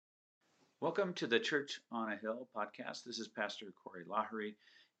Welcome to the Church on a Hill podcast. This is Pastor Corey Lahari,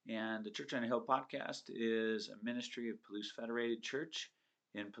 and the Church on a Hill podcast is a ministry of Palouse Federated Church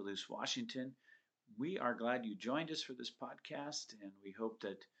in Palouse, Washington. We are glad you joined us for this podcast, and we hope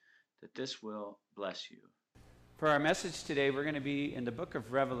that this will bless you. For our message today, we're going to be in the book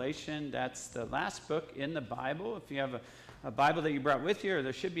of Revelation. That's the last book in the Bible. If you have a Bible that you brought with you, or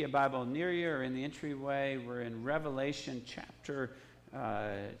there should be a Bible near you or in the entryway, we're in Revelation chapter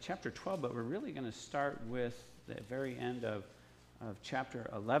 12, but we're really going to start with the very end of chapter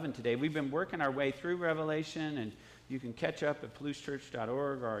 11 today. We've been working our way through Revelation, and you can catch up at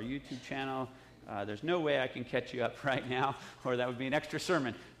palousechurch.org or our YouTube channel. There's no way I can catch you up right now, or that would be an extra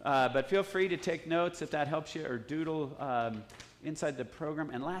sermon. But feel free to take notes if that helps you, or doodle inside the program.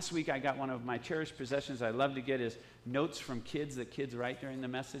 And last week I got one of my cherished possessions I love to get is notes from kids that kids write during the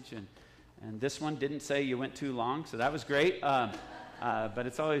message. And this one didn't say you went too long, so that was great. But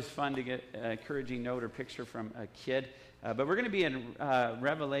it's always fun to get an encouraging note or picture from a kid. But we're going to be in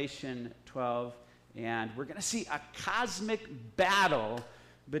Revelation 12, and we're going to see a cosmic battle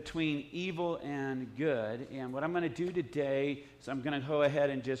between evil and good. And what I'm going to do today is I'm going to go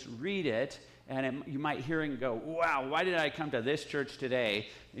ahead and just read it. And you might hear it and go, wow, why did I come to this church today?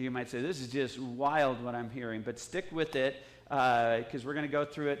 You might say, this is just wild what I'm hearing. But stick with it, because we're going to go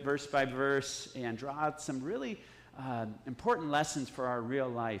through it verse by verse and draw out some really important lessons for our real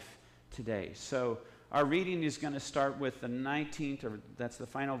life today. So our reading is going to start with the 19th, or that's the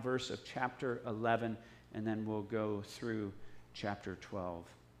final verse of chapter 11, and then we'll go through chapter 12.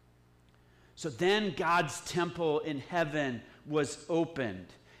 So then God's temple in heaven was opened,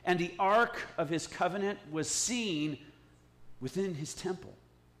 and the ark of his covenant was seen within his temple.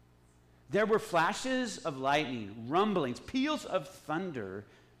 There were flashes of lightning, rumblings, peals of thunder,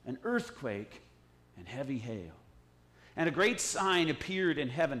 an earthquake, and heavy hail. And a great sign appeared in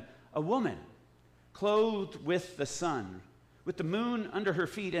heaven, a woman clothed with the sun, with the moon under her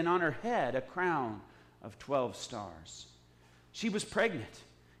feet, and on her head a crown of 12 stars. She was pregnant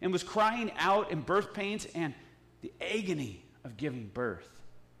and was crying out in birth pains and the agony of giving birth.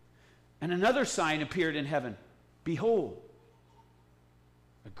 And another sign appeared in heaven. Behold,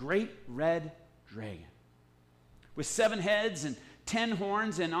 a great red dragon with 7 heads and 10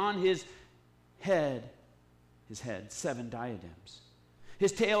 horns, and on his head 7 diadems.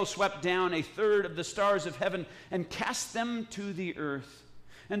 His tail swept down a third of the stars of heaven and cast them to the earth.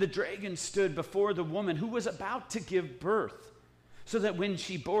 And the dragon stood before the woman who was about to give birth, so that when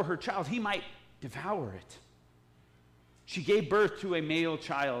she bore her child, he might devour it. She gave birth to a male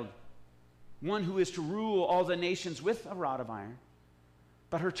child, one who is to rule all the nations with a rod of iron.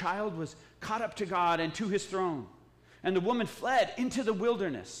 But her child was caught up to God and to his throne. And the woman fled into the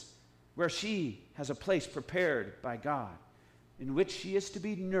wilderness, where she has a place prepared by God, in which she is to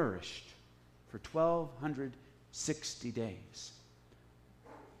be nourished for 1,260 days.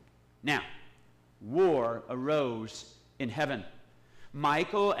 Now, war arose in heaven.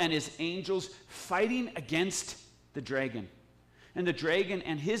 Michael and his angels fighting against the dragon. And the dragon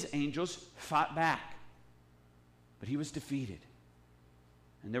and his angels fought back. But he was defeated.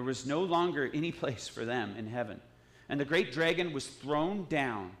 And there was no longer any place for them in heaven. And the great dragon was thrown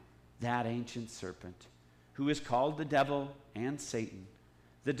down, that ancient serpent, who is called the devil and Satan,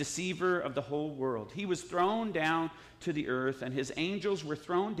 the deceiver of the whole world. He was thrown down to the earth, and his angels were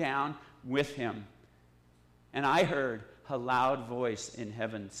thrown down with him. And I heard a loud voice in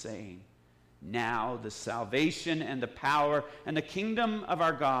heaven saying, now the salvation and the power and the kingdom of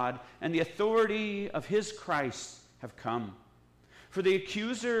our God and the authority of his Christ have come. For the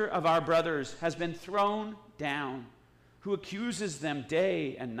accuser of our brothers has been thrown down, who accuses them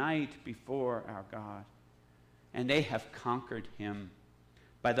day and night before our God. And they have conquered him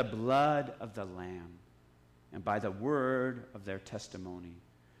by the blood of the Lamb and by the word of their testimony.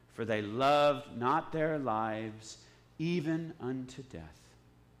 For they loved not their lives even unto death.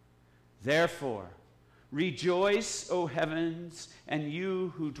 Therefore, rejoice, O heavens, and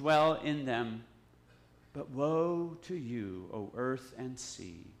you who dwell in them. But woe to you, O earth and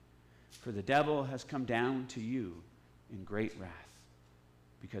sea, for the devil has come down to you in great wrath,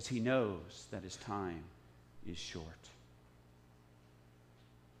 because he knows that his time is short.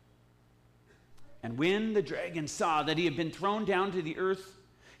 And when the dragon saw that he had been thrown down to the earth,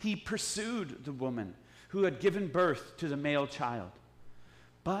 he pursued the woman who had given birth to the male child.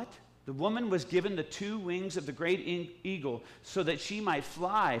 But the woman was given the 2 wings of the great eagle, so that she might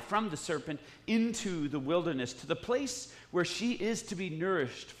fly from the serpent into the wilderness, to the place where she is to be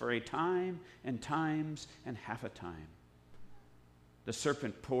nourished for a time and times and half a time. The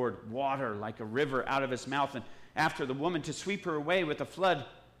serpent poured water like a river out of his mouth, and after the woman to sweep her away with a flood.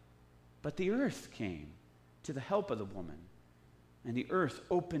 But the earth came to the help of the woman, and the earth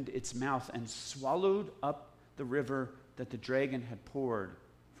opened its mouth and swallowed up the river that the dragon had poured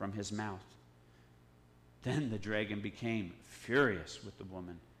from his mouth. Then the dragon became furious with the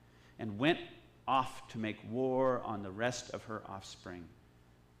woman and went off to make war on the rest of her offspring,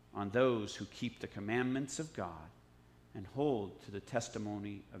 on those who keep the commandments of God and hold to the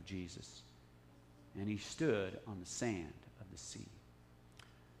testimony of Jesus. And he stood on the sand of the sea.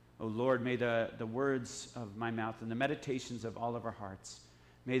 O Lord, may the words of my mouth and the meditations of all of our hearts,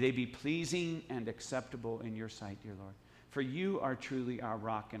 may they be pleasing and acceptable in your sight, dear Lord. For you are truly our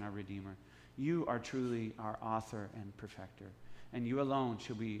rock and our Redeemer. You are truly our author and perfecter. And you alone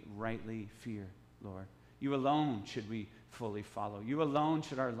should we rightly fear, Lord. You alone should we fully follow. You alone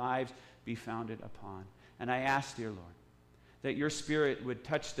should our lives be founded upon. And I ask, dear Lord, that your Spirit would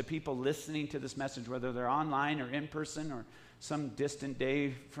touch the people listening to this message, whether they're online or in person or some distant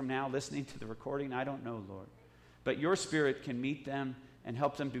day from now listening to the recording. I don't know, Lord. But your Spirit can meet them and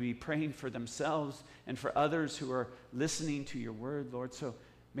help them to be praying for themselves and for others who are listening to your word, Lord. So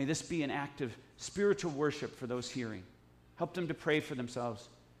may this be an act of spiritual worship for those hearing. Help them to pray for themselves,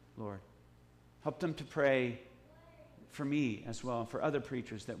 Lord. Help them to pray for me as well, and for other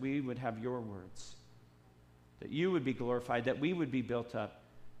preachers, that we would have your words, that you would be glorified, that we would be built up,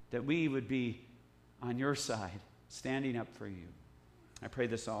 that we would be on your side, standing up for you. I pray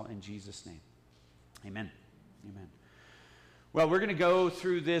this all in Jesus' name. Amen. Amen. Well, we're going to go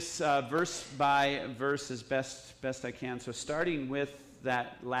through this verse by verse as best I can. So starting with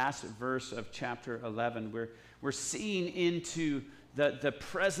that last verse of chapter 11, we're seeing into the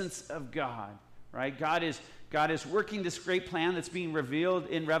presence of God, right? God is working this great plan that's being revealed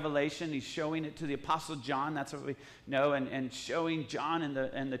in Revelation. He's showing it to the Apostle John. That's what we know, and showing John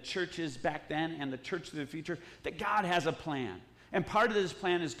and the churches back then and the church of the future that God has a plan. And part of this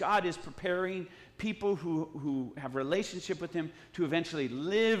plan is God is preparing people who have relationship with him to eventually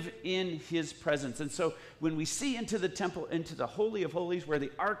live in his presence. And so when we see into the temple, into the Holy of Holies, where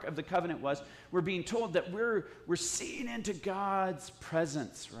the Ark of the Covenant was, we're being told that we're seeing into God's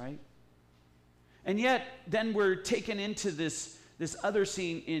presence, right? And yet, then we're taken into this other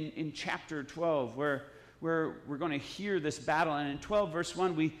scene in chapter 12, where we're going to hear this battle. And in 12, verse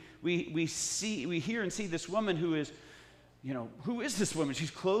 1, we hear and see this woman who is, who is this woman? She's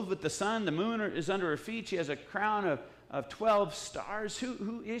clothed with the sun. The moon is under her feet. She has a crown of 12 stars.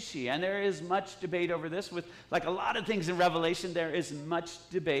 Who is she? And there is much debate over this. With like a lot of things in Revelation, there is much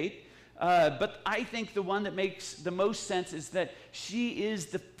debate. But I think the one that makes the most sense is that she is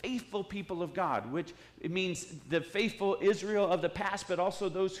the faithful people of God, which it means the faithful Israel of the past, but also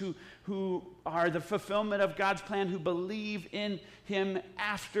those who are the fulfillment of God's plan, who believe in him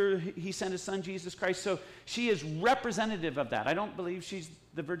after he sent his son, Jesus Christ. So she is representative of that. I don't believe she's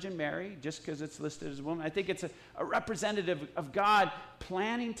the Virgin Mary just because it's listed as a woman. I think it's a representative of God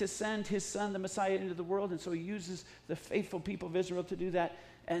planning to send his son, the Messiah, into the world. And so he uses the faithful people of Israel to do that.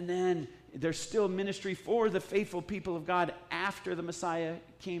 And then there's still ministry for the faithful people of God after the Messiah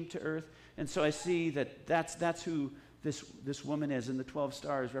came to earth. And so I see that's who this woman is. And the 12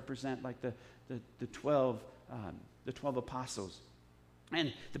 stars represent like the 12 apostles.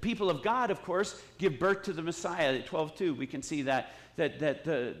 And the people of God, of course, give birth to the Messiah. At 12:2, we can see that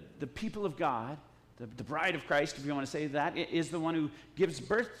the people of God, the bride of Christ, if you want to say that, is the one who gives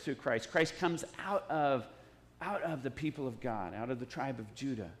birth to Christ. Christ comes out of the people of God, out of the tribe of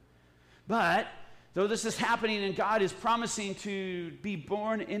Judah. But though this is happening and God is promising to be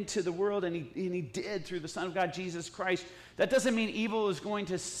born into the world, and he did through the Son of God, Jesus Christ, that doesn't mean evil is going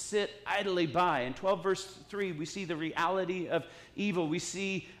to sit idly by. In 12 verse 3, we see the reality of evil. We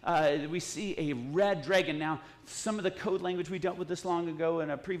see a red dragon. Now, some of the code language, we dealt with this long ago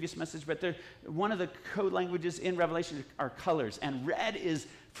in a previous message, but one of the code languages in Revelation are colors, and red is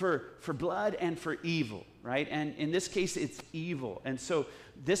for blood and for evil, right? And in this case, it's evil. And so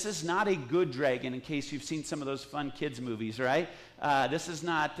this is not a good dragon, in case you've seen some of those fun kids movies, right? This is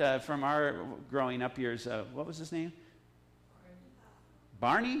not from our growing up years. What was his name?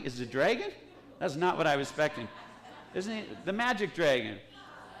 Barney is a dragon? That's not what I was expecting. Isn't he? The magic dragon.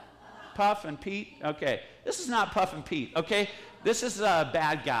 Puff and Pete? Okay. This is not Puff and Pete, okay? This is a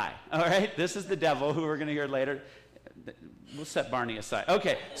bad guy, all right? This is the devil, who we're going to hear later. We'll set Barney aside.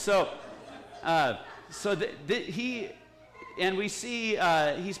 Okay, so we see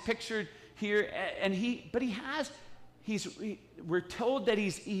he's pictured here, and we're told that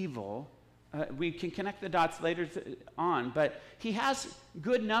he's evil, We can connect the dots later on, but he has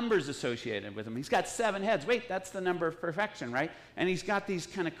good numbers associated with him. He's got 7 heads. Wait, that's the number of perfection, right? And he's got these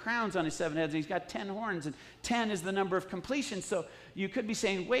kind of crowns on his 7 heads, and he's got 10 horns, and 10 is the number of completion. So you could be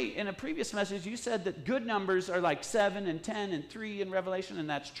saying, wait, in a previous message, you said that good numbers are like 7 and 10 and 3 in Revelation, and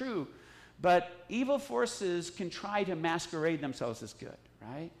that's true. But evil forces can try to masquerade themselves as good,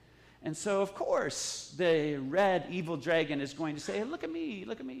 right? And so, of course, the red evil dragon is going to say, look at me,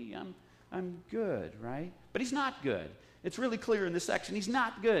 I'm good, right? But he's not good. It's really clear in this section. He's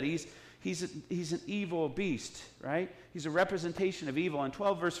not good. He's an evil beast, right? He's a representation of evil. In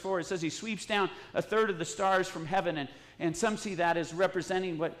 12 verse 4, it says he sweeps down a third of the stars from heaven, and some see that as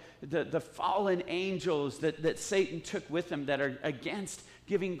representing what the fallen angels that Satan took with him that are against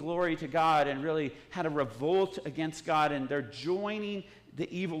giving glory to God and really had a revolt against God, and they're joining the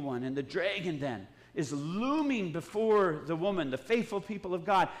evil one. And the dragon then is looming before the woman, the faithful people of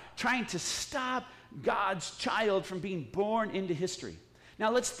God, trying to stop God's child from being born into history. Now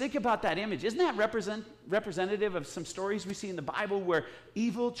let's think about that image. Isn't that representative of some stories we see in the Bible where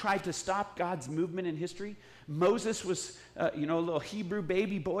evil tried to stop God's movement in history? Moses was, a little Hebrew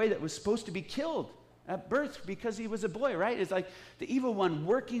baby boy that was supposed to be killed at birth because he was a boy, right? It's like the evil one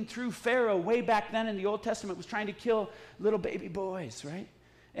working through Pharaoh way back then in the Old Testament was trying to kill little baby boys, right?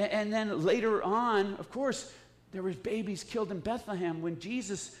 And then later on, of course, there was babies killed in Bethlehem when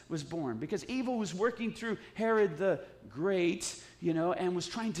Jesus was born because evil was working through Herod the Great, and was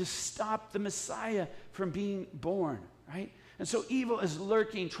trying to stop the Messiah from being born, right? And so evil is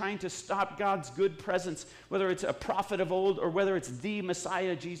lurking, trying to stop God's good presence, whether it's a prophet of old or whether it's the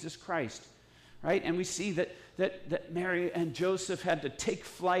Messiah, Jesus Christ, right? And we see that Mary and Joseph had to take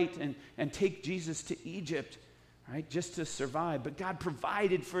flight and take Jesus to Egypt, right, just to survive. But God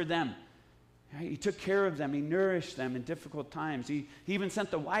provided for them. Right? He took care of them. He nourished them in difficult times. He even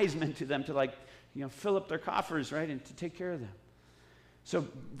sent the wise men to them to fill up their coffers, right, and to take care of them. So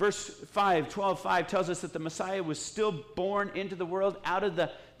verse 12:5 tells us that the Messiah was still born into the world out of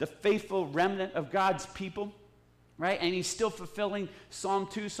the faithful remnant of God's people, right? And he's still fulfilling Psalm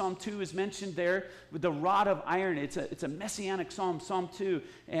 2. Psalm 2 is mentioned there with the rod of iron. It's a messianic psalm, Psalm 2.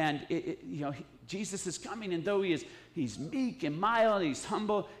 And Jesus is coming, and though he's meek and mild, he's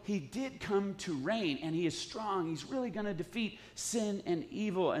humble, he did come to reign, and he is strong. He's really going to defeat sin and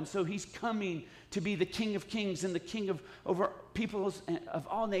evil. And so he's coming to be the King of Kings and the King over peoples of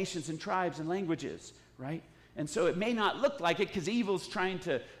all nations and tribes and languages, right? And so it may not look like it because evil's trying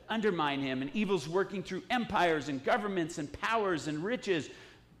to undermine him, and evil's working through empires and governments and powers and riches.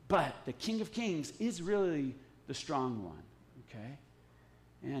 But the King of Kings is really the strong one, okay?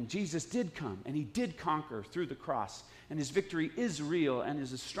 And Jesus did come, and he did conquer through the cross. And his victory is real and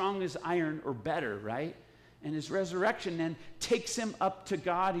is as strong as iron or better, right? And his resurrection then takes him up to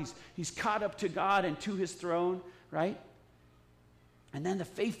God. He's caught up to God and to his throne, right? And then the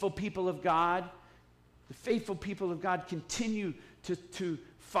faithful people of God continue to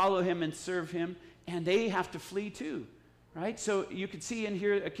follow him and serve him, and they have to flee too, right? So you can see in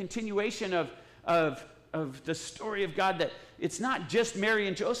here a continuation of the story of God, that it's not just Mary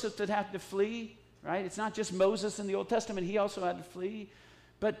and Joseph that have to flee, right? It's not just Moses in the Old Testament. He also had to flee.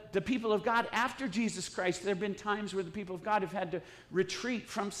 But the people of God after Jesus Christ, there have been times where the people of God have had to retreat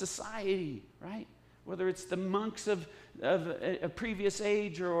from society, right? Whether it's the monks of a previous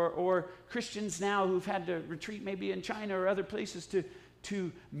age or Christians now who've had to retreat maybe in China or other places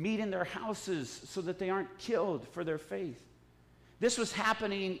to meet in their houses so that they aren't killed for their faith. This was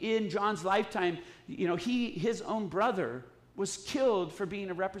happening in John's lifetime. His own brother was killed for being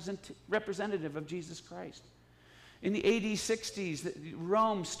a representative of Jesus Christ. In the AD 60s,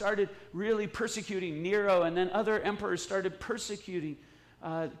 Rome started really persecuting Nero, and then other emperors started persecuting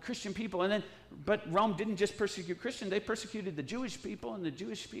Christian people. But Rome didn't just persecute Christians, they persecuted the Jewish people, and the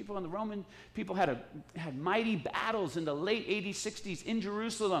Jewish people and the Roman people had mighty battles in the late AD 60s in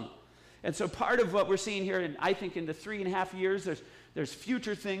Jerusalem. And so part of what we're seeing here, and I think in the 3.5 years, there's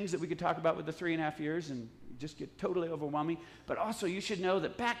future things that we could talk about with the 3.5 years and just get totally overwhelming. But also you should know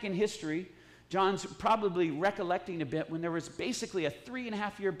that back in history, John's probably recollecting a bit when there was basically a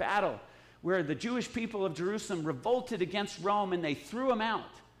 3.5 year battle where the Jewish people of Jerusalem revolted against Rome and they threw them out,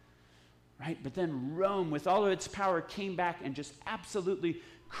 right? But then Rome, with all of its power, came back and just absolutely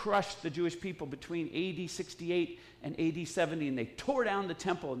crushed the Jewish people between AD 68 and AD 70, and they tore down the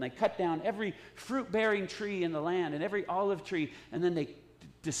temple, and they cut down every fruit-bearing tree in the land and every olive tree, and then they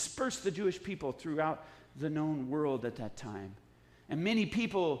dispersed the Jewish people throughout the known world at that time. And many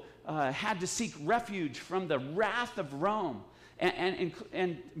people had to seek refuge from the wrath of Rome.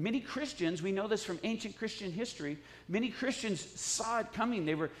 And many Christians, we know this from ancient Christian history, many Christians saw it coming.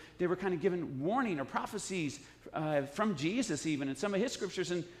 They were kind of given warning or prophecies from Jesus even in some of his scriptures.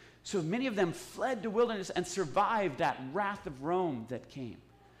 And so many of them fled to wilderness and survived that wrath of Rome that came.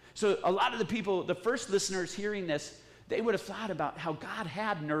 So a lot of the people, the first listeners hearing this, they would have thought about how God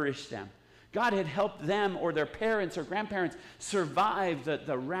had nourished them. God had helped them or their parents or grandparents survive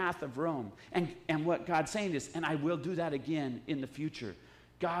the wrath of Rome. And what God's saying is, and I will do that again in the future.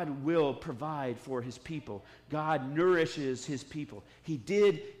 God will provide for his people. God nourishes his people. He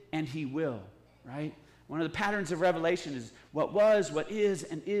did and he will, right? One of the patterns of Revelation is what was, what is,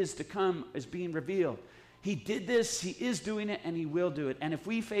 and is to come is being revealed. He did this, he is doing it, and he will do it. And if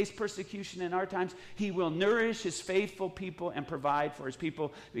we face persecution in our times, he will nourish his faithful people and provide for his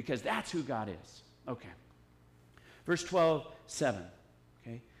people because that's who God is. Okay. Verse 12:7.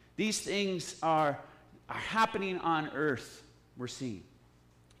 Okay. These things are happening on earth, we're seeing.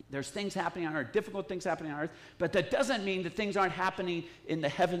 There's things happening on earth, difficult things happening on earth, but that doesn't mean that things aren't happening in the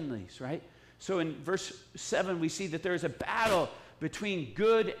heavenlies, right? So in verse 7, we see that there's a battle between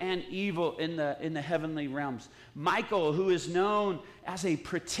good and evil in the heavenly realms. Michael, who is known as a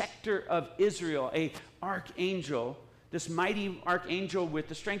protector of Israel, a archangel, this mighty archangel with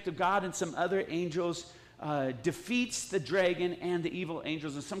the strength of God and some other angels, defeats the dragon and the evil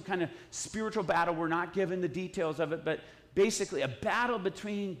angels in some kind of spiritual battle. We're not given the details of it, but basically a battle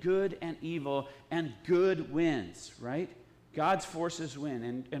between good and evil, and good wins, right? God's forces win.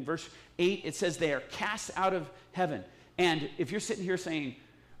 And in verse 8, it says they are cast out of heaven. And if you're sitting here saying,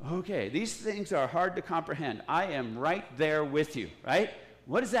 okay, these things are hard to comprehend, I am right there with you, right?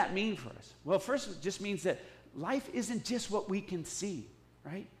 What does that mean for us? Well, first, it just means that life isn't just what we can see,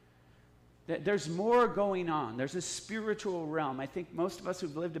 right? That there's more going on. There's a spiritual realm. I think most of us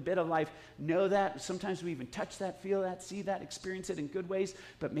who've lived a bit of life know that. Sometimes we even touch that, feel that, see that, experience it in good ways,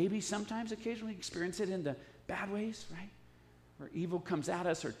 but maybe sometimes occasionally experience it in the bad ways, right? Where evil comes at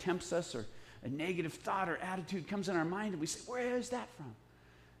us or tempts us, or a negative thought or attitude comes in our mind and we say, where is that from?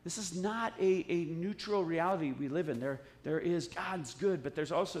 This is not a neutral reality we live in. There is God's good, but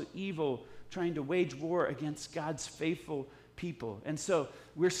there's also evil trying to wage war against God's faithful people. And so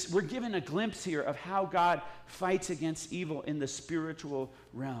we're given a glimpse here of how God fights against evil in the spiritual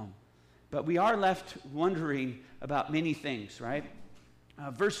realm. But we are left wondering about many things, right?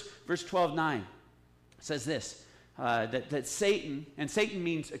 Verse 12:9 says this, that Satan, and Satan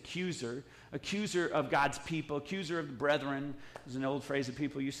means accuser of God's people, accuser of the brethren. There's an old phrase that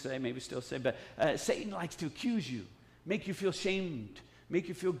people used to say, maybe still say, but Satan likes to accuse you, make you feel shamed, make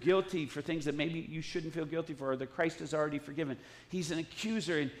you feel guilty for things that maybe you shouldn't feel guilty for, or that Christ has already forgiven. He's an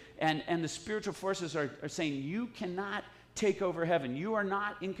accuser, and the spiritual forces are saying, you cannot take over heaven. You are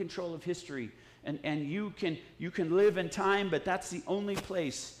not in control of history, and you can live in time, but that's the only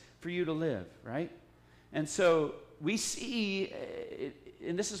place for you to live, right? And so we see,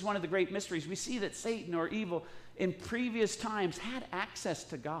 and this is one of the great mysteries, we see that Satan or evil in previous times had access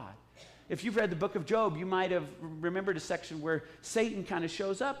to God. If you've read the book of Job, you might have remembered a section where Satan kind of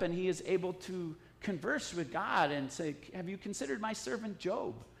shows up and he is able to converse with God and say, have you considered my servant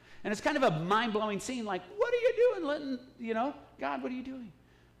Job? And it's kind of a mind-blowing scene, like, what are you doing? God, what are you doing?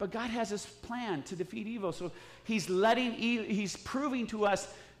 But God has this plan to defeat evil. So he's proving to us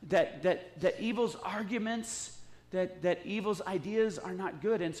that evil's arguments, that evil's ideas are not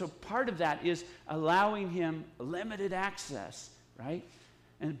good. And so part of that is allowing him limited access, right?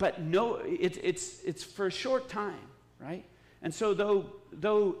 But no, it's for a short time, right? And so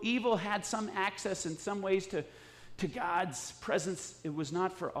though evil had some access in some ways to God's presence, it was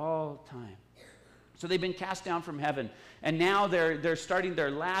not for all time. So they've been cast down from heaven, and now they're starting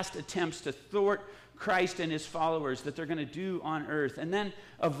their last attempts to thwart Christ and his followers that they're going to do on earth. And then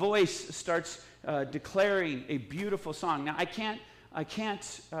a voice starts declaring a beautiful song. Now, I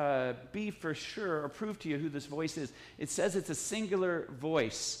can't be for sure or prove to you who this voice is. It says it's a singular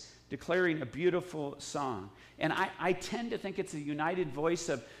voice declaring a beautiful song. And I tend to think it's a united voice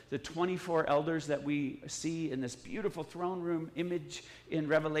of the 24 elders that we see in this beautiful throne room image in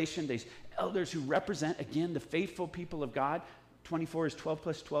Revelation. These elders who represent, again, the faithful people of God. 24 is 12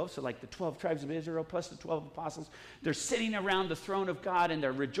 plus 12, so like the 12 tribes of Israel plus the 12 apostles. They're sitting around the throne of God and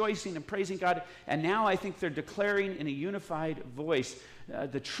they're rejoicing and praising God. And now I think they're declaring in a unified voice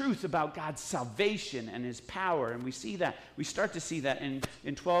the truth about God's salvation and his power. And we see that. We start to see that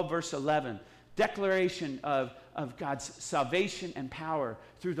in 12 verse 11. Declaration of God's salvation and power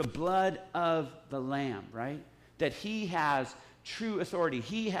through the blood of the Lamb, right? That he has true authority.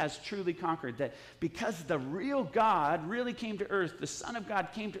 He has truly conquered. That because the real God really came to earth, the Son of God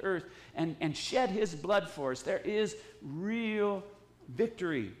came to earth and shed his blood for us, there is real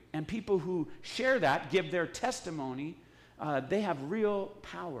victory. And people who share that, give their testimony, they have real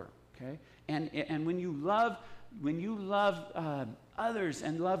power, okay? And when you love others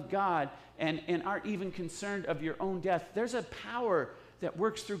and love God and aren't even concerned of your own death, there's a power that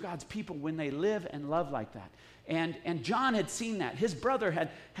works through God's people when they live and love like that. And John had seen that. His brother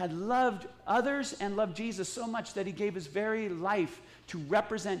had loved others and loved Jesus so much that he gave his very life to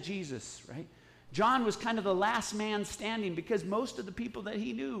represent Jesus, right? John was kind of the last man standing because most of the people that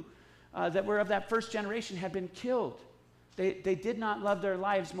he knew that were of that first generation had been killed. They did not love their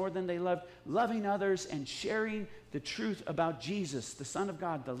lives more than they loved loving others and sharing the truth about Jesus, the Son of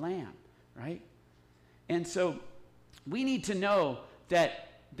God, the Lamb, right? And so we need to know that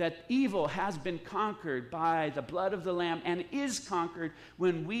evil has been conquered by the blood of the Lamb and is conquered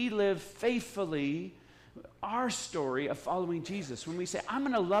when we live faithfully our story of following Jesus. When we say, I'm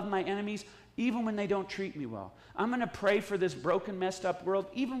going to love my enemies even when they don't treat me well. I'm going to pray for this broken, messed up world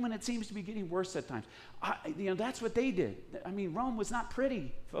even when it seems to be getting worse at times. That's what they did. I mean, Rome was not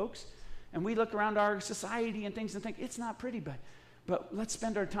pretty, folks. And we look around our society and things and think, it's not pretty, but let's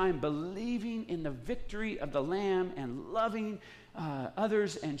spend our time believing in the victory of the Lamb and loving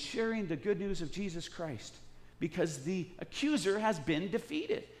others and sharing the good news of Jesus Christ, because the accuser has been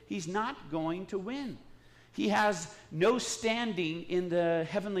defeated. He's not going to win. He has no standing in the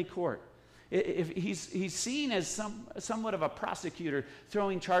heavenly court. If he's seen as somewhat of a prosecutor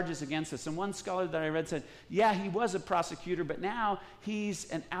throwing charges against us. And one scholar that I read said, yeah, he was a prosecutor, but now he's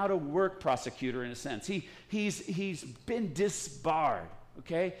an out-of-work prosecutor in a sense. He's been disbarred,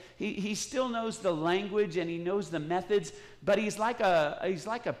 okay? He still knows the language and he knows the methods, but he's like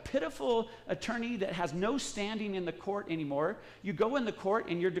a pitiful attorney that has no standing in the court anymore. You go in the court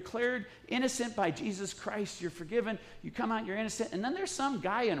and you're declared innocent by Jesus Christ. You're forgiven. You come out, you're innocent. And then there's some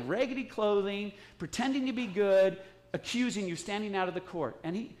guy in raggedy clothing, pretending to be good, accusing you, standing out of the court.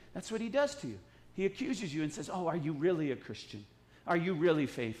 And that's what he does to you. He accuses you and says, oh, are you really a Christian? Are you really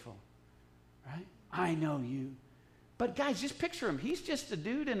faithful? Right? I know you. But guys, just picture him. He's just a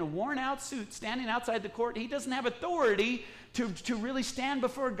dude in a worn-out suit standing outside the court. He doesn't have authority to really stand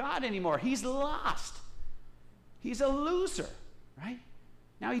before God anymore. He's lost. He's a loser, right?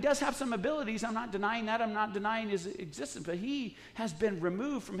 Now, he does have some abilities. I'm not denying that. I'm not denying his existence. But he has been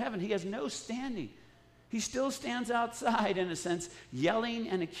removed from heaven. He has no standing. He still stands outside, in a sense, yelling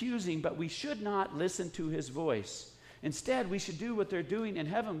and accusing, but we should not listen to his voice. Instead, we should do what they're doing in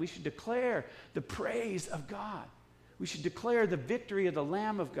heaven. We should declare the praise of God. We should declare the victory of the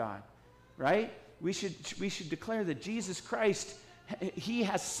Lamb of God, right? We should declare that Jesus Christ, he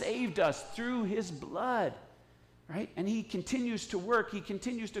has saved us through his blood, right? And he continues to work. He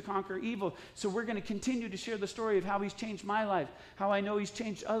continues to conquer evil. So we're going to continue to share the story of how he's changed my life, how I know he's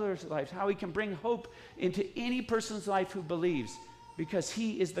changed others' lives, how he can bring hope into any person's life who believes, because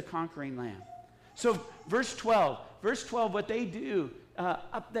he is the conquering Lamb. So verse 12, what they do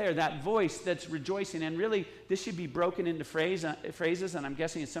up there, that voice that's rejoicing, and really this should be broken into phrases, and I'm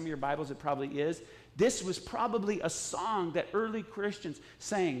guessing in some of your Bibles it probably is. This was probably a song that early Christians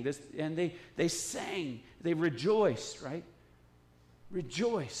sang, this, and they sang, they rejoiced, right?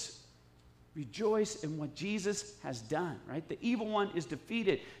 Rejoice in what Jesus has done, right? The evil one is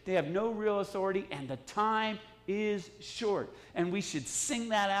defeated. They have no real authority, and the time is short. And we should sing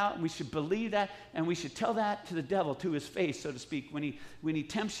that out, and we should believe that, and we should tell that to the devil, to his face, so to speak, when he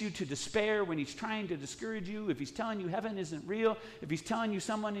tempts you to despair, when he's trying to discourage you, if he's telling you heaven isn't real, if he's telling you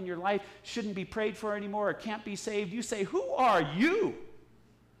someone in your life shouldn't be prayed for anymore or can't be saved, you say, who are you?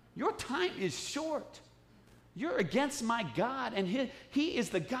 Your time is short. You're against my God, and he is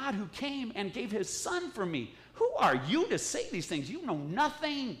the God who came and gave his son for me. Who are you to say these things? You know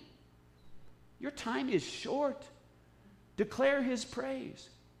nothing. Your time is short. Declare his praise.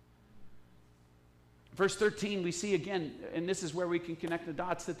 Verse 13, we see again, and this is where we can connect the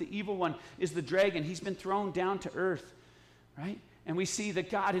dots, that the evil one is the dragon. He's been thrown down to earth, right? And we see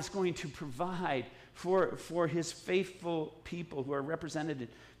that God is going to provide for his faithful people who are represented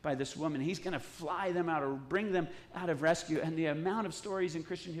by this woman. He's going to fly them out or bring them out of rescue. And the amount of stories in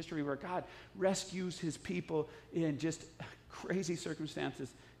Christian history where God rescues his people in just crazy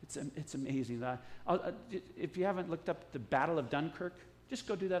circumstances, it's amazing. If you haven't looked up the Battle of Dunkirk, just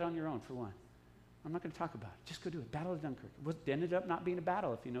go do that on your own for one. I'm not going to talk about it. Just go do it. Battle of Dunkirk. It ended up not being a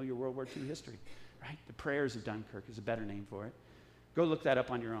battle if you know your World War II history, right? The prayers of Dunkirk is a better name for it. Go look that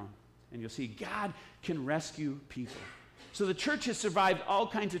up on your own, and you'll see God can rescue people. So the church has survived all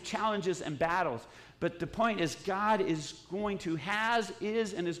kinds of challenges and battles. But the point is, God is going to,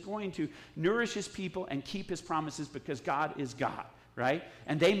 is going to nourish his people and keep his promises because God is God, right?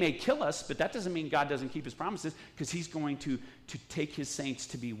 And they may kill us, but that doesn't mean God doesn't keep his promises, because he's going to take his saints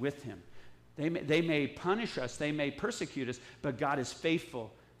to be with him. They may punish us, they may persecute us, but God is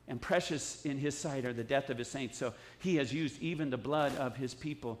faithful, and precious in his sight are the death of his saints. So he has used even the blood of his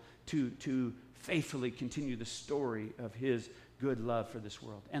people to faithfully continue the story of his good love for this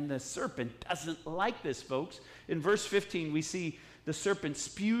world. And the serpent doesn't like this, folks. In verse 15, we see the serpent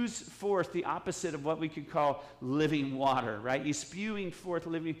spews forth the opposite of what we could call living water, right? He's spewing forth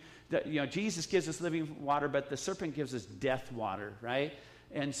Jesus gives us living water, but the serpent gives us death water, right?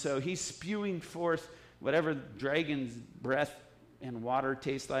 And so he's spewing forth whatever dragon's breath and water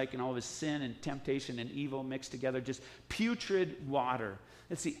tastes like, and all of his sin and temptation and evil mixed together, just putrid water.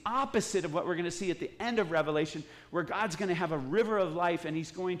 It's the opposite of what we're going to see at the end of Revelation, where God's going to have a river of life and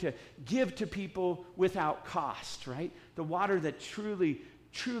he's going to give to people without cost, right? The water that truly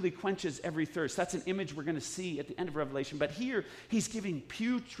quenches every thirst. That's an image we're going to see at the end of Revelation. But here, he's giving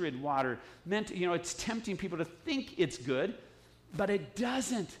putrid water. It's tempting people to think it's good, but it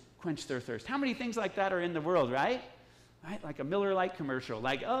doesn't quench their thirst. How many things like that are in the world, right? Right? Like a Miller Lite commercial.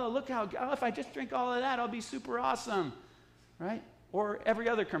 Like, if I just drink all of that, I'll be super awesome, right? Or every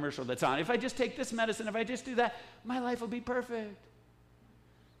other commercial that's on. If I just take this medicine, if I just do that, my life will be perfect,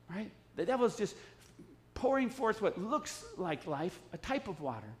 right? The devil's just pouring forth what looks like life, a type of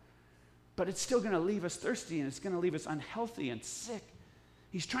water, but it's still going to leave us thirsty, and it's going to leave us unhealthy and sick.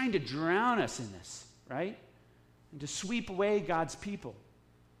 He's trying to drown us in this, right? And to sweep away God's people.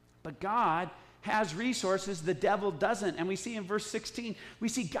 But God has resources the devil doesn't. And we see in verse 16, we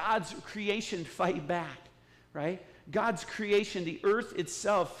see God's creation fight back, right? God's creation, the earth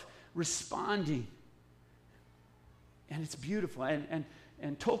itself, responding. And it's beautiful.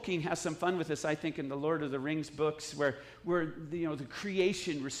 And Tolkien has some fun with this, I think, in the Lord of the Rings books, where the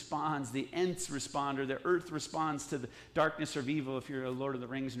creation responds, the Ents respond, or the earth responds to the darkness of evil. If you're a Lord of the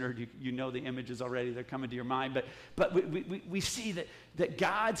Rings nerd, you know the images already. They're coming to your mind. But we see that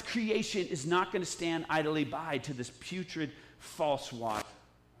God's creation is not going to stand idly by to this putrid false water.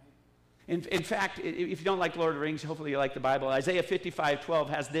 In fact, if you don't like Lord of the Rings, hopefully you like the Bible. Isaiah 55:12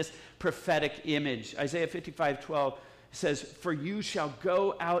 has this prophetic image. Isaiah 55:12 says, "For you shall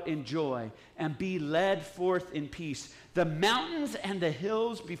go out in joy and be led forth in peace. The mountains and the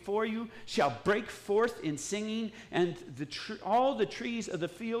hills before you shall break forth in singing, and all the trees of the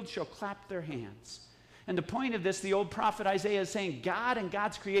field shall clap their hands." And the point of this, the old prophet Isaiah is saying, God and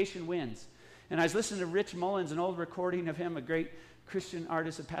God's creation wins. And I was listening to Rich Mullins, an old recording of him, a great Christian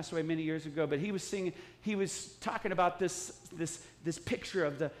artist that passed away many years ago, but he was talking about this picture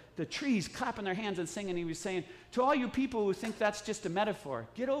of the trees clapping their hands and singing. He was saying, to all you people who think that's just a metaphor,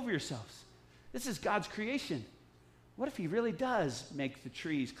 get over yourselves. This is God's creation. What if he really does make the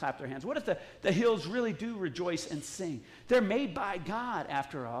trees clap their hands? What if the hills really do rejoice and sing? They're made by God,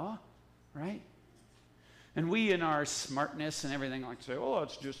 after all, right? And we, in our smartness and everything, like to say, oh,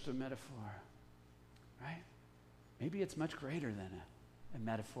 it's just a metaphor, right? Maybe it's much greater than a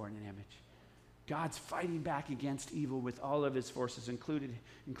metaphor and an image. God's fighting back against evil with all of his forces,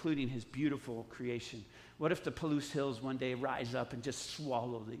 including his beautiful creation. What if the Palouse Hills one day rise up and just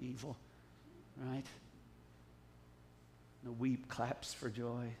swallow the evil, right? The wheat claps for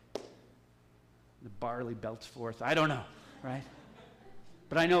joy. The barley belts forth. I don't know, right?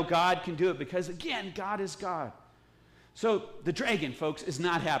 But I know God can do it because, again, God is God. So the dragon, folks, is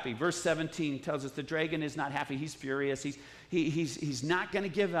not happy. Verse 17 tells us the dragon is not happy. He's furious. He's not going to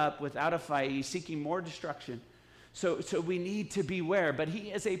give up without a fight. He's seeking more destruction. So we need to beware. But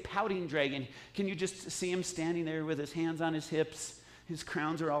he is a pouting dragon. Can you just see him standing there with his hands on his hips? His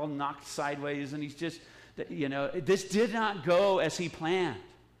crowns are all knocked sideways, and he's just, this did not go as he planned,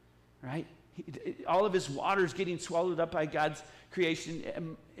 right? All of his water's getting swallowed up by God's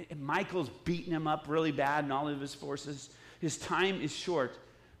creation. Michael's beating him up really bad and all of his forces. His time is short,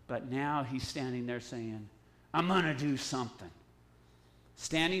 but now he's standing there saying, I'm going to do something.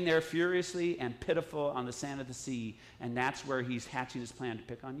 Standing there furiously and pitiful on the sand of the sea, and that's where he's hatching his plan to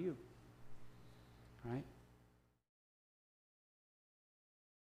pick on you, right?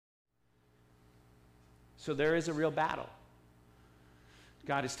 So there is a real battle.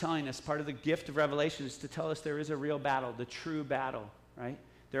 God is telling us, part of the gift of Revelation is to tell us there is a real battle, the true battle, right?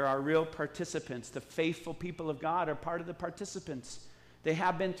 There are real participants. The faithful people of God are part of the participants. They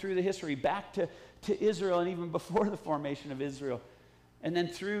have been through the history, back to Israel and even before the formation of Israel. And then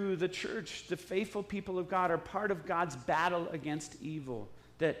through the church, the faithful people of God are part of God's battle against evil.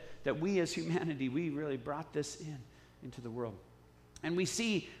 That we as humanity, we really brought this in. into the world. And we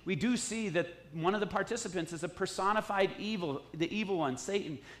do see that one of the participants is a personified evil, the evil one,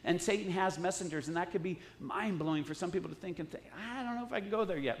 Satan. And Satan has messengers, and that could be mind-blowing for some people to think, I don't know if I can go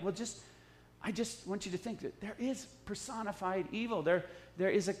there yet. Well, I just want you to think that there is personified evil. There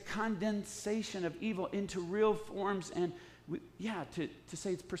is a condensation of evil into real forms, and to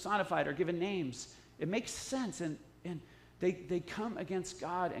say it's personified or given names, it makes sense, and they come against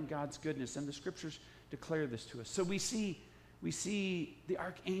God and God's goodness, and the scriptures declare this to us. So we see the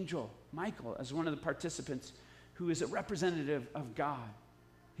archangel Michael as one of the participants who is a representative of God.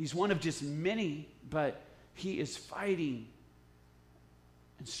 He's one of just many, but he is fighting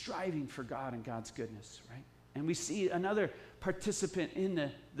and striving for God and God's goodness, right? And we see another participant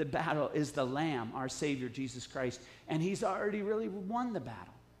in the battle is the Lamb, our Savior, Jesus Christ. And he's already really won the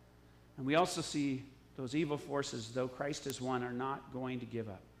battle. And we also see those evil forces, though Christ has won, are not going to give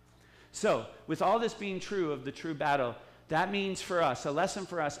up. So, with all this being true of the true battle, that means for us, a lesson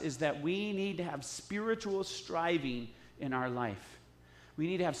for us is that we need to have spiritual striving in our life. We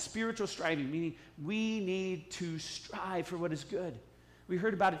need to have spiritual striving, meaning we need to strive for what is good. We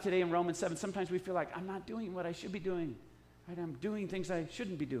heard about it today in Romans 7. Sometimes we feel like I'm not doing what I should be doing. Right? I'm doing things I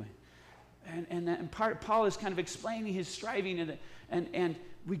shouldn't be doing. And Paul is kind of explaining his striving, and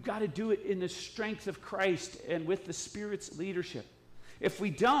we've got to do it in the strength of Christ and with the Spirit's leadership. If we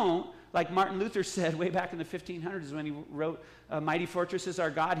don't, like Martin Luther said way back in the 1500s when he wrote Mighty Fortress is Our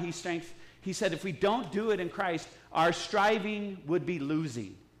God, he said, if we don't do it in Christ, our striving would be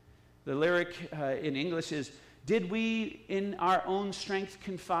losing. The lyric in English is, did we in our own strength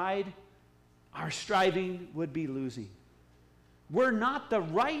confide, our striving would be losing. We're not the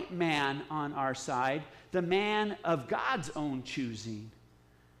right man on our side, the man of God's own choosing.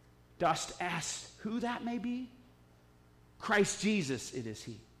 Dost ask who that may be? Christ Jesus, it is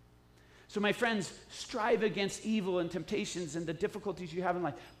he. So my friends, strive against evil and temptations and the difficulties you have in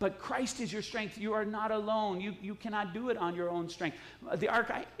life. But Christ is your strength. You are not alone. You cannot do it on your own strength. The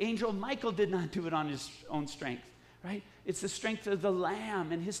archangel Michael did not do it on his own strength, right? It's the strength of the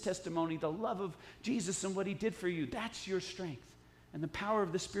Lamb and his testimony, the love of Jesus and what he did for you. That's your strength and the power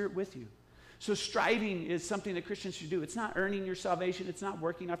of the Spirit with you. So striving is something that Christians should do. It's not earning your salvation. It's not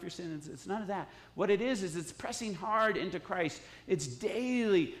working off your sins. It's none of that. What it is it's pressing hard into Christ. It's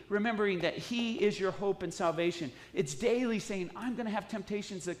daily remembering that he is your hope and salvation. It's daily saying, I'm going to have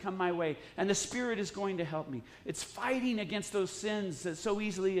temptations that come my way, and the Spirit is going to help me. It's fighting against those sins that so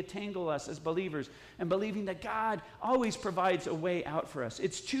easily entangle us as believers and believing that God always provides a way out for us.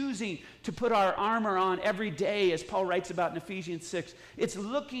 It's choosing to put our armor on every day, as Paul writes about in Ephesians 6. It's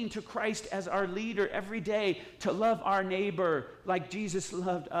looking to Christ as our leader every day to love our neighbor like Jesus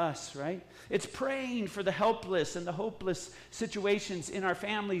loved us, right? It's praying for the helpless and the hopeless situations in our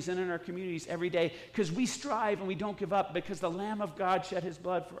families and in our communities every day, because we strive and we don't give up because the Lamb of God shed his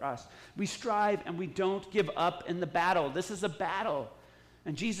blood for us. We strive and we don't give up in the battle. This is a battle.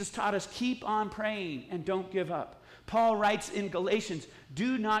 And Jesus taught us, keep on praying and don't give up. Paul writes in Galatians,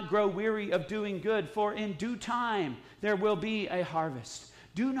 do not grow weary of doing good, for in due time there will be a harvest.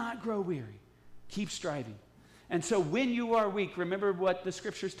 Do not grow weary. Keep striving. And so when you are weak, remember what the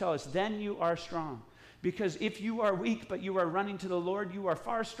scriptures tell us, then you are strong. Because if you are weak but you are running to the Lord, you are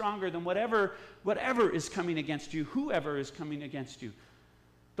far stronger than whatever is coming against you, whoever is coming against you.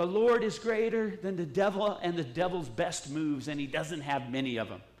 The Lord is greater than the devil and the devil's best moves, and he doesn't have many of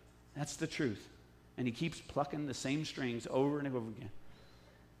them. That's the truth. And he keeps plucking the same strings over and over again.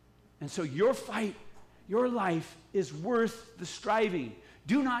 And so your fight, your life is worth the striving.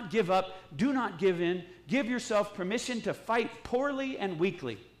 Do not give up. Do not give in. Give yourself permission to fight poorly and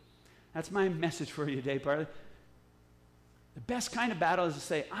weakly. That's my message for you today, Barley. The best kind of battle is to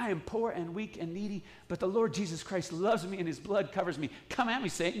say, I am poor and weak and needy, but the Lord Jesus Christ loves me and his blood covers me. Come at me,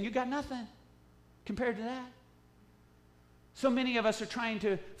 Satan. You got nothing compared to that. So many of us are trying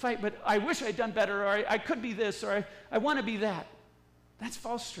to fight, but I wish I'd done better, or I could be this, or I want to be that. That's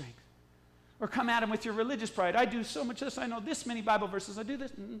false strength. Or come at him with your religious pride. I do so much this. I know this many Bible verses. I do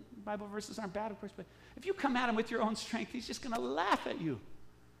this. Bible verses aren't bad, of course, but if you come at him with your own strength, he's just going to laugh at you.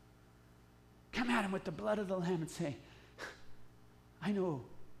 Come at him with the blood of the Lamb and say, I know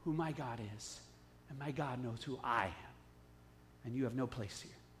who my God is, and my God knows who I am, and you have no place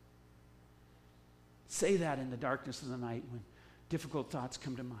here. Say that in the darkness of the night when difficult thoughts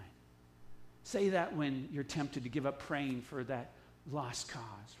come to mind. Say that when you're tempted to give up praying for that lost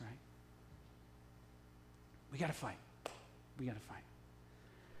cause, right? We got to fight. We got to fight.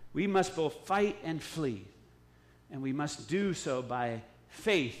 We must both fight and flee, and we must do so by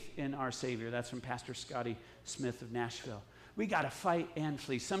faith in our Savior. That's from Pastor Scotty Smith of Nashville. We got to fight and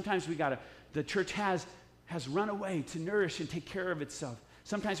flee. Sometimes the church has has run away to nourish and take care of itself.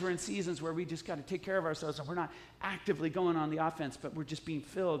 Sometimes we're in seasons where we just got to take care of ourselves and we're not actively going on the offense, but we're just being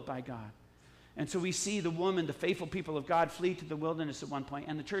filled by God. And so we see the woman, the faithful people of God, flee to the wilderness at one point.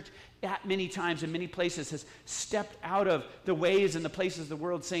 And the church, at many times in many places, has stepped out of the ways and the places of the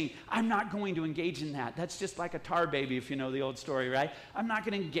world saying, I'm not going to engage in that. That's just like a tar baby, if you know the old story, right? I'm not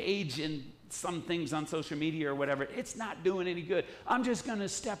going to engage in some things on social media or whatever. It's not doing any good. I'm just going to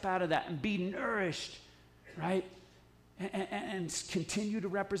step out of that and be nourished, right? And continue to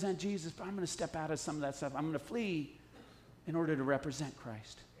represent Jesus. But I'm going to step out of some of that stuff. I'm going to flee in order to represent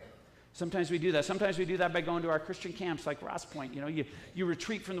Christ. Sometimes we do that. Sometimes we do that by going to our Christian camps like Ross Point. You know, you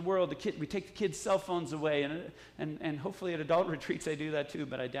retreat from the world. We take the kids' cell phones away, and hopefully at adult retreats they do that too,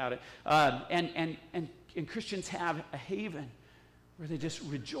 but I doubt it. And Christians have a haven where they just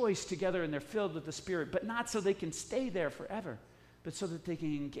rejoice together and they're filled with the Spirit, but not so they can stay there forever, but so that they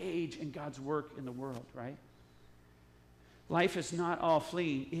can engage in God's work in the world, right? Life is not all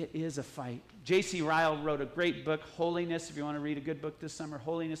fleeing. It is a fight. J.C. Ryle wrote a great book, Holiness. If you want to read a good book this summer,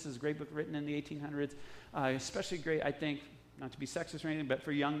 Holiness is a great book written in the 1800s. Especially great, I think, not to be sexist or anything, but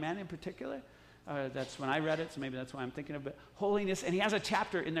for young men in particular. That's when I read it, so maybe that's why I'm thinking of it. Holiness. And he has a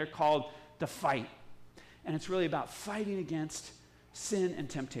chapter in there called The Fight. And it's really about fighting against sin and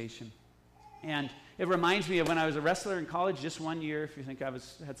temptation. And it reminds me of when I was a wrestler in college, just 1 year. If you think I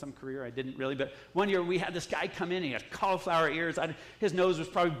had some career, I didn't really. But 1 year we had this guy come in. He had cauliflower ears. His nose was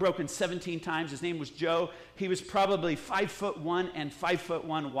probably broken 17 times. His name was Joe. He was probably 5'1" and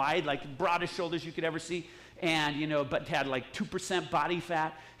 5'1" wide, like broadest shoulders you could ever see. And, you know, but had like 2% body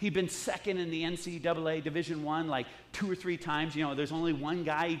fat. He'd been second in the NCAA Division I like 2 or 3 times. You know, there's only one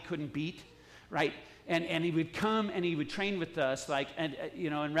guy he couldn't beat, right? And he would come and he would train with us, like, and you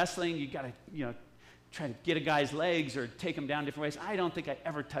know, in wrestling, you got to, you know, try to get a guy's legs or take him down different ways. I don't think I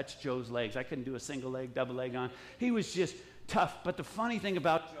ever touched Joe's legs. I couldn't do a single leg, double leg on. He was just tough. But the funny thing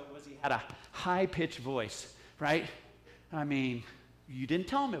about Joe was he had a high-pitched voice, right? I mean, you didn't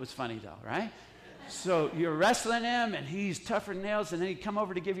tell him it was funny, though, right? So you're wrestling him, and he's tougher than nails, and then he'd come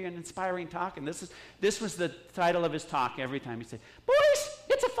over to give you an inspiring talk. And this was the title of his talk every time. He'd say, boys,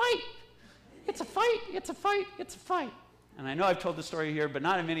 it's a fight. It's a fight, it's a fight, it's a fight. And I know I've told the story here, but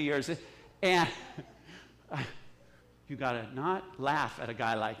not in many years. And you got to not laugh at a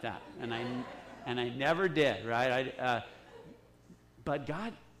guy like that. And I never did, right? But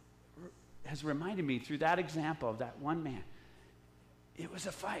God has reminded me through that example of that one man, it was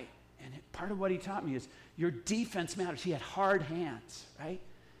a fight. And part of what he taught me is your defense matters. He had hard hands, right?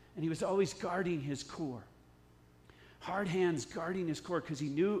 And he was always guarding his core. Hard hands guarding his core because he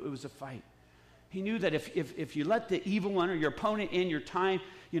knew it was a fight. He knew that if you let the evil one or your opponent in your time,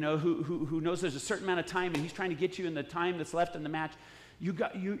 you know, who knows there's a certain amount of time and he's trying to get you in the time that's left in the match,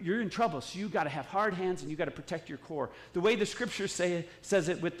 you're in trouble. So you got to have hard hands and you got to protect your core. The way the scripture says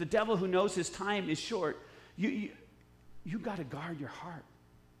it, with the devil who knows his time is short, you got to guard your heart.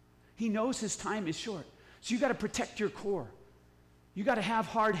 He knows his time is short. So you got to protect your core. You got to have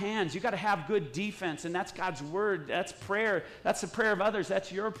hard hands. You got to have good defense. And that's God's word. That's prayer. That's the prayer of others.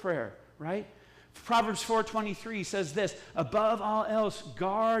 That's your prayer, right? Proverbs 4:23 says this, above all else,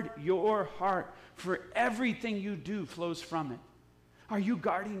 guard your heart, for everything you do flows from it. Are you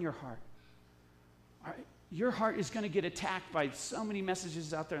guarding your heart? Your heart is going to get attacked by so many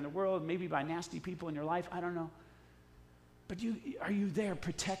messages out there in the world, maybe by nasty people in your life, I don't know. But are you there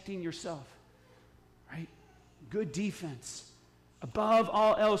protecting yourself? Right? Good defense. Above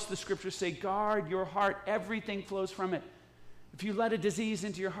all else, the scriptures say, guard your heart. Everything flows from it. If you let a disease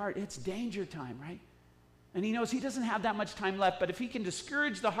into your heart, it's danger time, right? And he knows he doesn't have that much time left, but if he can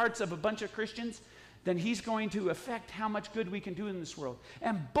discourage the hearts of a bunch of Christians, then he's going to affect how much good we can do in this world.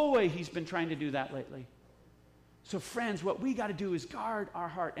 And boy, he's been trying to do that lately. So friends, what we got to do is guard our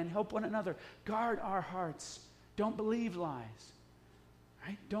heart and help one another. Guard our hearts. Don't believe lies,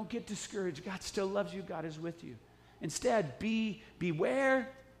 right? Don't get discouraged. God still loves you. God is with you. Instead, beware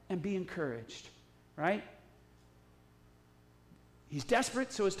and be encouraged, right? He's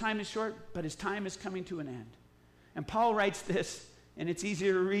desperate, so his time is short, but his time is coming to an end. And Paul writes this, and it's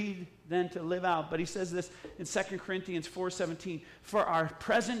easier to read than to live out, but he says this in 2 Corinthians 4:17, for our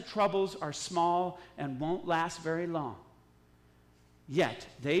present troubles are small and won't last very long. Yet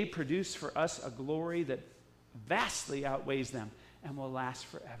they produce for us a glory that vastly outweighs them and will last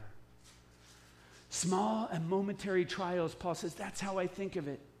forever. Small and momentary trials, Paul says, that's how I think of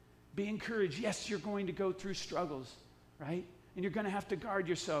it. Be encouraged. Yes, you're going to go through struggles, right? And you're going to have to guard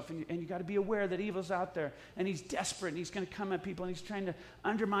yourself, and you got to be aware that evil's out there, and he's desperate, and he's going to come at people, and he's trying to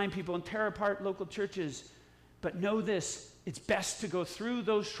undermine people and tear apart local churches. But know this, it's best to go through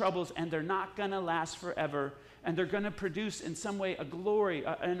those troubles, and they're not going to last forever, and they're going to produce in some way a glory,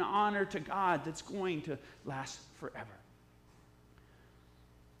 an honor to God that's going to last forever.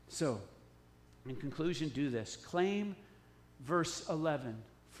 So, in conclusion, do this. Claim verse 11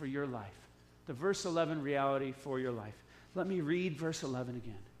 for your life. The verse 11 reality for your life. Let me read verse 11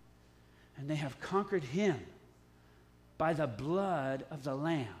 again. And they have conquered him by the blood of the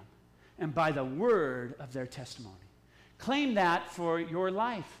Lamb and by the word of their testimony. Claim that for your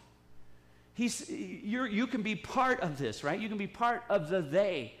life. You can be part of this, right? You can be part of the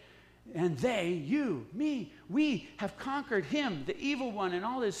they. And they, you, me, we have conquered him, the evil one, and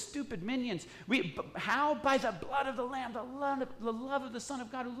all his stupid minions. How? By the blood of the Lamb, the love of the Son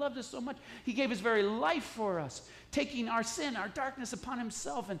of God who loved us so much. He gave his very life for us, taking our sin, our darkness upon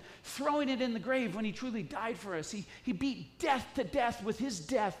himself and throwing it in the grave when he truly died for us. He beat death to death with his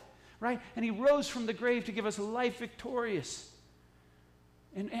death, right? And he rose from the grave to give us life victorious.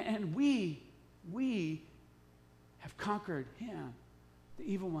 And we have conquered him, the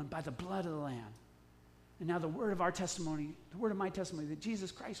evil one, by the blood of the Lamb. And now the word of our testimony, the word of my testimony, that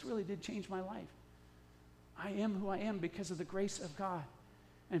Jesus Christ really did change my life. I am who I am because of the grace of God.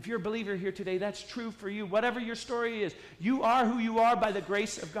 And if you're a believer here today, that's true for you. Whatever your story is, you are who you are by the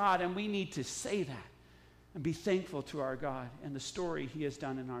grace of God, and we need to say that and be thankful to our God and the story he has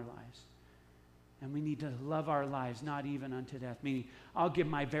done in our lives. And we need to love our lives, not even unto death, meaning I'll give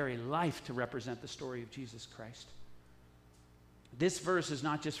my very life to represent the story of Jesus Christ. This verse is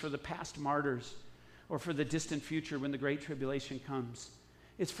not just for the past martyrs or for the distant future when the Great Tribulation comes.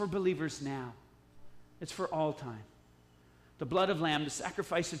 It's for believers now. It's for all time. The blood of Lamb, the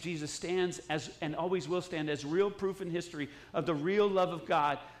sacrifice of Jesus, stands as, and always will stand as, real proof in history of the real love of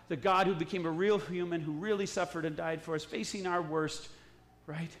God, the God who became a real human, who really suffered and died for us, facing our worst,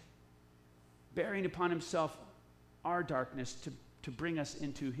 right? Bearing upon himself our darkness to bring us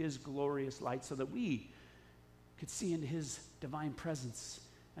into his glorious light so that we could see into his divine presence,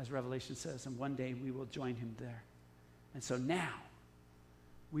 as Revelation says, and one day we will join him there. And so now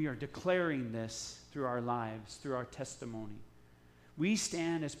we are declaring this through our lives, through our testimony. We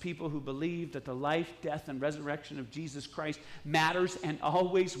stand as people who believe that the life, death, and resurrection of Jesus Christ matters and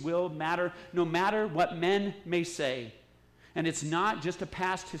always will matter, no matter what men may say. And it's not just a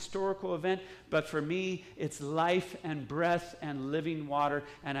past historical event, but for me, it's life and breath and living water,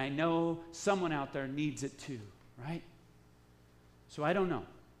 and I know someone out there needs it too, right? So I don't know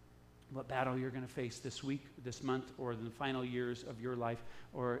what battle you're going to face this week, this month, or in the final years of your life,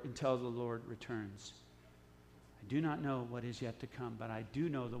 or until the Lord returns. I do not know what is yet to come, but I do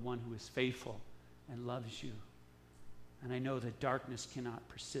know the one who is faithful and loves you. And I know that darkness cannot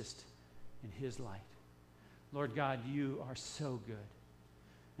persist in his light. Lord God, you are so good.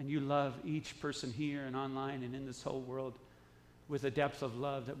 And you love each person here and online and in this whole world with a depth of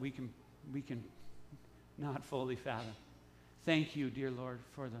love that we can not fully fathom. Thank you, dear Lord,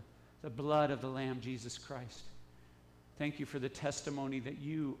 for the blood of the Lamb, Jesus Christ. Thank you for the testimony that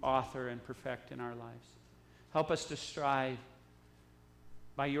you author and perfect in our lives. Help us to strive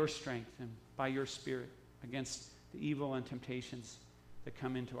by your strength and by your Spirit against the evil and temptations that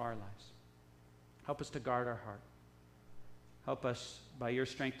come into our lives. Help us to guard our heart. Help us by your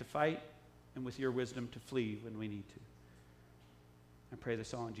strength to fight and with your wisdom to flee when we need to. I pray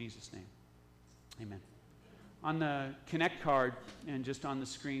this all in Jesus' name. Amen. On the Connect card and just on the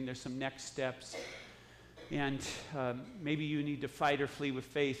screen, there's some next steps. And maybe you need to fight or flee with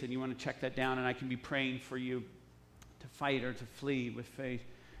faith, and you want to check that down, and I can be praying for you to fight or to flee with faith.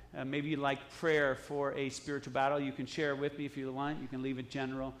 Maybe you'd like prayer for a spiritual battle. You can share it with me if you want. You can leave it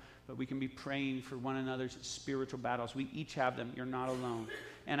general, but we can be praying for one another's spiritual battles. We each have them. You're not alone.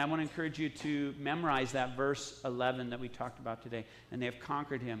 And I want to encourage you to memorize that verse 11 that we talked about today. And they have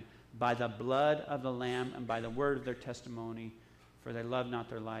conquered him by the blood of the Lamb and by the word of their testimony, for they love not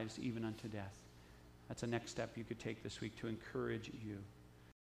their lives even unto death. That's a next step you could take this week to encourage you.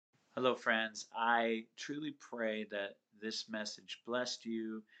 Hello, friends. I truly pray that this message blessed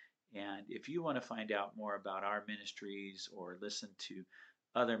you. And if you want to find out more about our ministries or listen to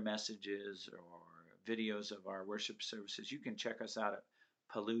other messages or videos of our worship services, you can check us out at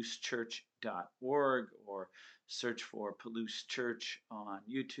PalouseChurch.org or search for Palouse Church on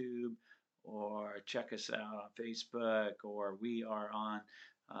YouTube, or check us out on Facebook, or we are on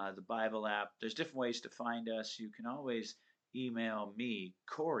the Bible app. There's different ways to find us. You can always email me,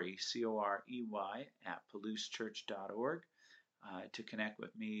 Corey, C-O-R-E-Y, at PalouseChurch.org to connect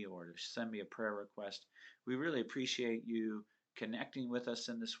with me or to send me a prayer request. We really appreciate you connecting with us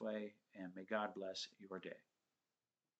in this way, and may God bless your day.